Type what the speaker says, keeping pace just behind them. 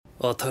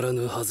当たら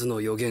ぬはずの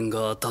予言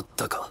が当たっ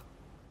たか。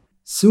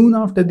Soon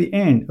after the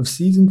end of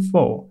Season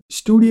 4,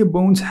 Studio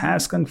Bones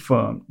has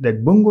confirmed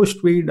that Bungo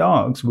Stray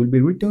Dogs will be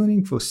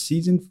returning for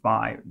Season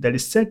 5 that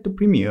is set to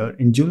premiere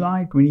in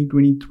July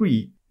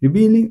 2023,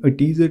 revealing a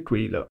teaser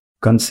trailer.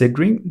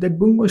 Considering that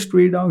Bungo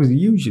Stray Dogs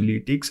usually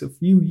takes a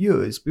few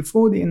years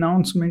before the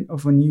announcement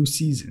of a new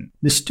season,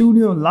 the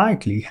studio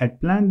likely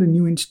had planned the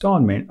new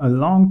installment a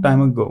long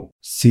time ago.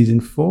 Season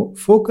 4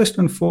 focused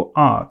on 4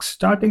 arcs,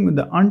 starting with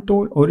the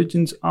Untold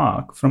Origins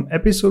arc from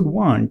episode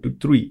 1 to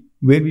 3,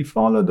 where we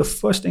follow the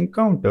first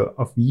encounter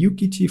of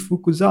Yukichi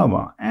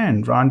Fukuzawa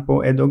and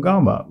Ranpo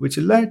Edogawa, which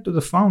led to the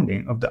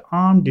founding of the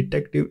Armed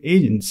Detective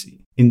Agency.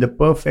 In the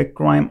Perfect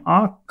Crime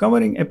arc,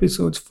 covering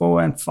episodes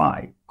 4 and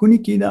 5,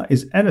 Kunikida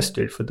is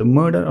arrested for the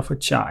murder of a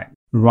child.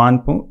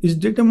 Ranpo is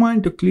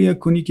determined to clear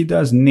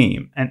Kunikida's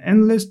name and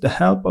enlists the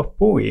help of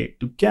Poe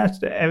to catch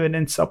the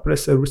evidence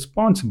suppressor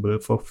responsible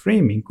for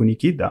framing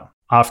Kunikida.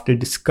 After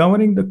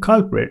discovering the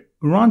culprit,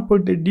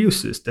 Ranpo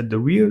deduces that the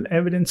real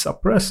evidence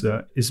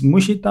suppressor is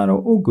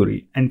Mushitaro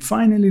Oguri and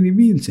finally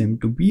reveals him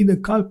to be the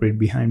culprit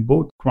behind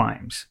both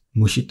crimes.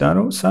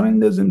 Mushitaro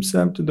surrenders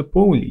himself to the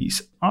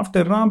police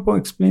after Ranpo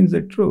explains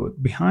the truth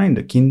behind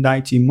the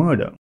Kindaichi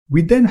murder.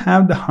 We then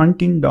have the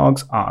Hunting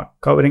Dogs arc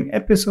covering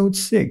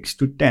episodes 6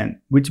 to 10,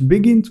 which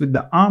begins with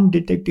the Armed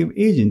Detective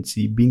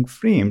Agency being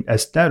framed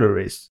as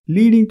terrorists,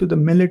 leading to the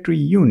military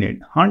unit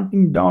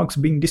Hunting Dogs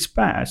being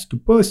dispatched to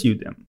pursue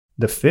them.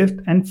 The fifth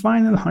and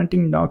final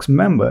Hunting Dogs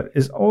member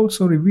is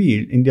also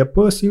revealed in their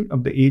pursuit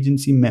of the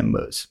agency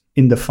members.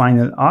 In the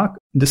final arc,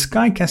 the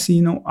Sky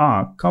Casino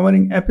arc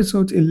covering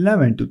episodes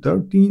 11 to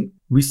 13,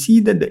 we see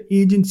that the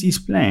agency's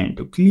plan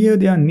to clear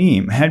their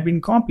name had been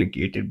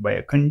complicated by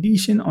a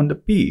condition on the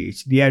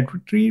page they had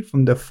retrieved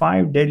from the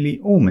 5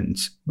 Deadly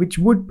Omens, which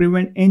would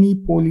prevent any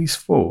police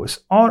force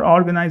or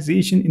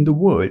organization in the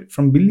world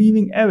from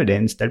believing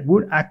evidence that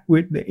would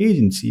acquit the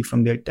agency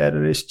from their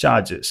terrorist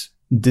charges.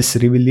 This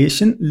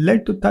revelation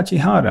led to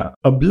Tachihara,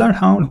 a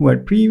bloodhound who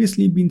had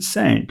previously been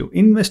sent to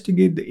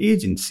investigate the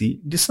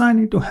agency,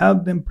 deciding to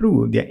help them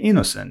prove their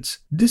innocence.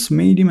 This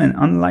made him an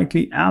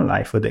unlikely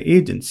ally for the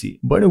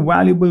agency, but a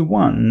valuable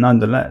one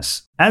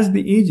nonetheless. As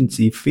the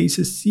agency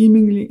faces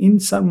seemingly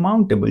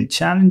insurmountable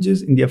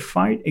challenges in their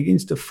fight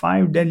against the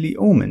 5 Deadly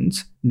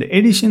Omens, the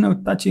addition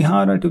of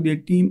Tachihara to their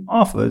team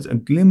offers a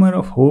glimmer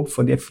of hope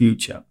for their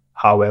future.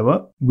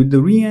 However, with the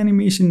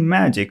reanimation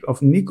magic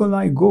of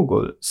Nikolai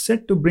Gogol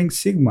set to bring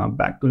Sigma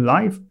back to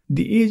life,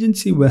 the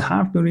agency will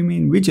have to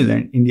remain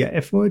vigilant in their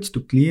efforts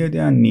to clear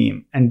their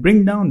name and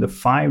bring down the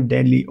 5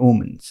 Deadly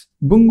Omens.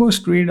 Bungo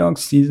Stray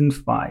Dogs Season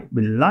 5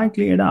 will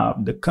likely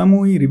adopt the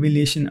Kamui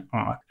Revelation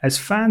arc, as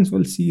fans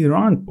will see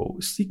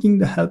Ranpo seeking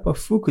the help of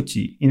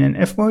Fukuchi in an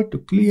effort to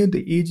clear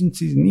the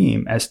agency's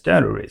name as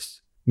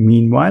terrorists.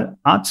 Meanwhile,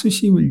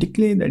 Atsushi will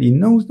declare that he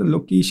knows the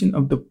location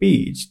of the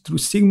page through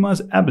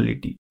Sigma's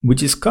ability,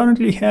 which is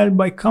currently held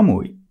by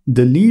Kamui,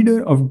 the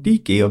leader of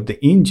Decay of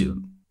the Angel.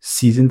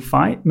 Season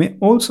 5 may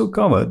also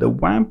cover the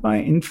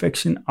Vampire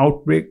Infection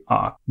Outbreak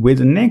arc, where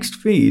the next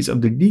phase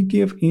of the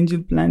Decay of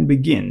Angel plan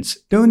begins,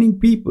 turning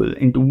people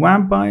into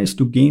vampires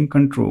to gain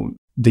control.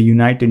 The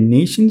United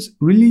Nations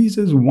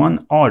releases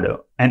One Order,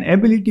 an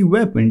ability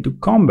weapon to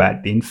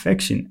combat the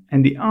infection,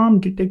 and the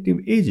Armed Detective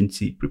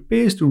Agency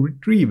prepares to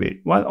retrieve it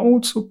while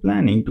also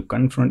planning to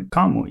confront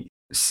Kamui.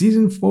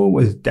 Season 4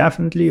 was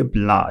definitely a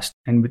blast,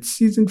 and with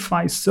Season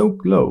 5 so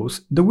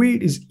close, the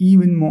wait is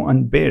even more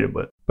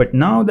unbearable. But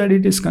now that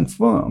it is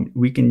confirmed,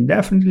 we can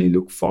definitely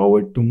look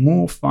forward to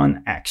more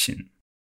fun action.